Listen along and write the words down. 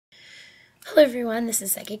Hello everyone, this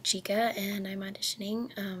is Psychic Chica, and I'm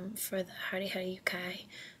auditioning for the Hare Hare Yukai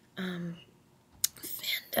fan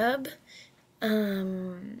dub.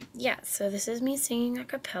 Yeah, so this is me singing a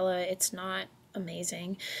cappella. It's not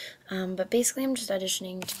amazing, but basically I'm just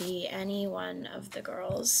auditioning to be any one of the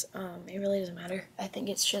girls. It really doesn't matter. I think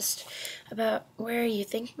it's just about where you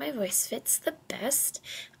think my voice fits the best.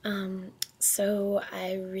 So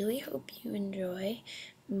I really hope you enjoy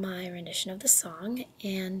my rendition of the song,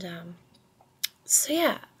 and so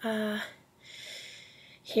yeah,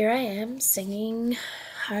 here I am singing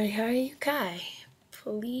Hare Hare Yukai.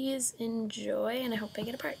 Please enjoy, and I hope I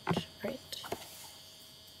get a part. Right.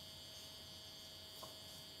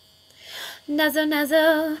 なぞなぞ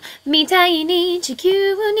みたいに地球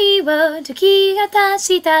にを解き明か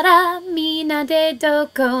したらみんなでど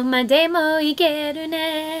こまでも行ける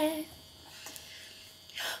ね。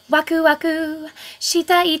ワクワクし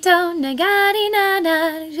たいと願いなが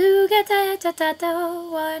らうがたたと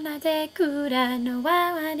わなでくらの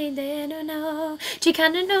わわりでるの時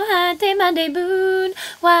間の果てまで分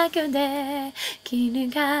わけで君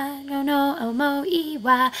がの思い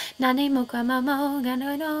は何もかもが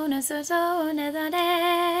のの想像などで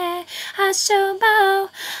遊ぼう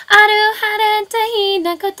ある晴れた日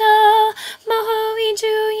なこともう一度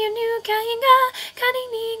愉快が仮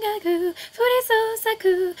にがく降り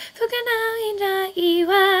注ぐ不可ないない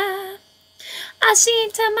わ明日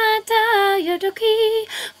また夜時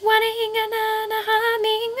我がななハミ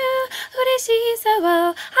ング嬉しさを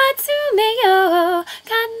集めよう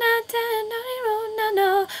彼方の色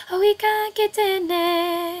なの追いかけて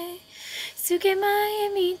ねすげ前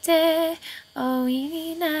見て大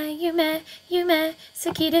いな夢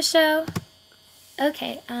好きでしょ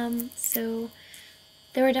Okay, so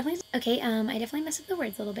there were definitely, okay, I definitely messed up the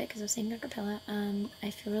words a little bit because I was saying a cappella.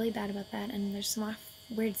 I feel really bad about that, and there's some off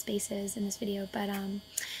weird spaces in this video, but,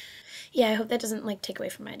 yeah, I hope that doesn't, like, take away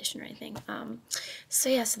from my audition or anything. So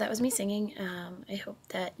yeah, so that was me singing. I hope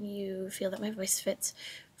that you feel that my voice fits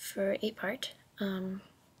for a part. Yeah,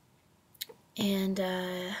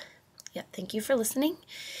 thank you for listening,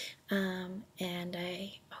 and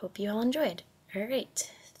I hope you all enjoyed.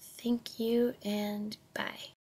 Alright, thank you, and bye.